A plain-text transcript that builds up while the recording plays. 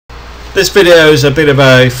This video is a bit of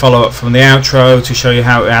a follow-up from the outro to show you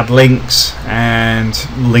how to add links and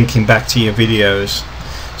linking back to your videos.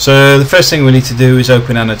 So the first thing we need to do is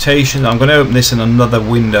open annotation. I'm going to open this in another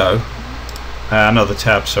window, another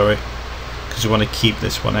tab, sorry, because we want to keep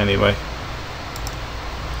this one anyway.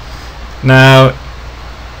 Now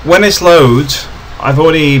when this loads, I've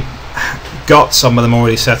already got some of them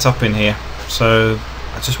already set up in here, so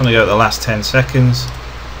I just want to go to the last 10 seconds.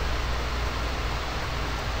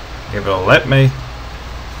 If it'll let me.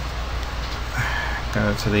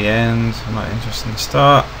 Go to the end. I'm not interested in the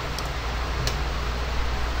start.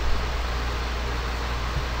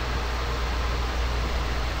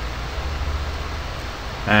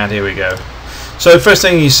 And here we go. So first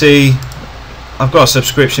thing you see, I've got a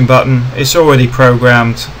subscription button. It's already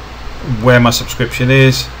programmed where my subscription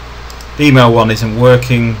is. The email one isn't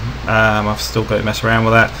working. I've still got to mess around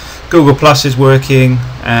with that. Google Plus is working,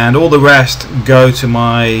 and all the rest go to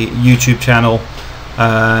my YouTube channel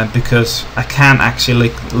because I can't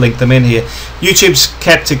actually link them in here. YouTube's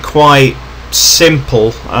kept it quite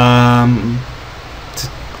simple, I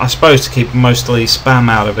suppose, to keep mostly spam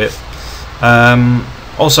out of it.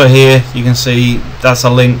 Also here you can see that's a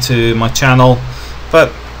link to my channel,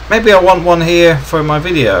 but maybe I want one here for my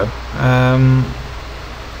video,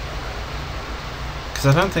 because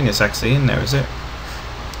I don't think it's actually in there, is it?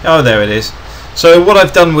 Oh, there it is. So what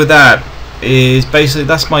I've done with that is basically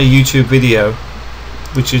that's my YouTube video,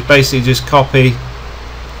 which is basically just copy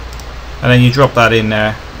and then you drop that in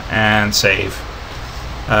there and save.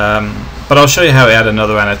 But I'll show you how to add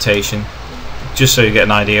another annotation just so you get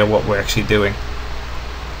an idea of what we're actually doing.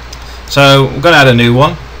 So we're going to add a new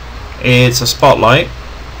one. It's a spotlight,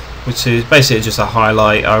 which is basically just a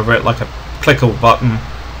highlight over it, like a clickable button.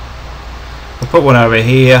 We'll put one over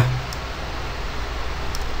here.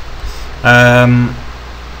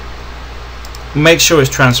 Make sure it's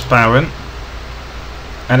transparent,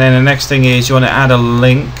 and then the next thing is you want to add a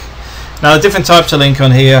link. Now the different types of link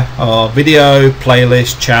on here are video,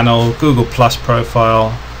 playlist, channel, Google Plus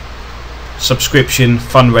profile, subscription,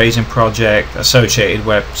 fundraising project, associated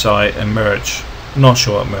website, and merch. I'm not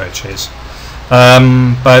sure what merch is,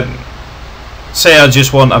 but say I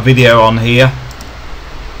just want a video on here.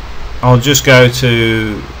 I'll just go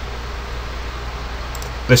to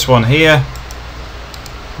this one here,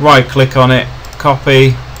 right click on it,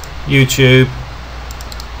 copy, YouTube,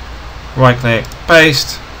 right click,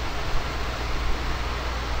 paste,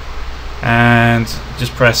 and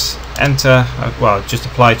just press enter. Well, just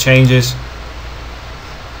apply changes,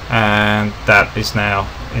 and that is now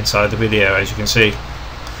inside the video. As you can see,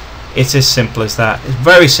 it's as simple as that. It's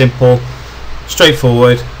very simple,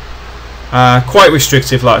 straightforward. Quite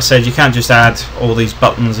restrictive, like I said. You can't just add all these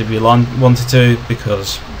buttons if you wanted to,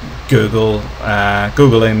 because Google and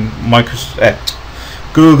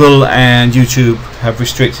YouTube have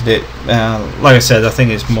restricted it. Like I said, I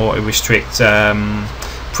think it's more to restrict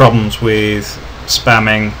problems with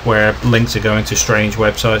spamming, where links are going to strange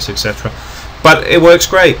websites, etc. But it works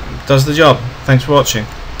great, does the job. Thanks for watching.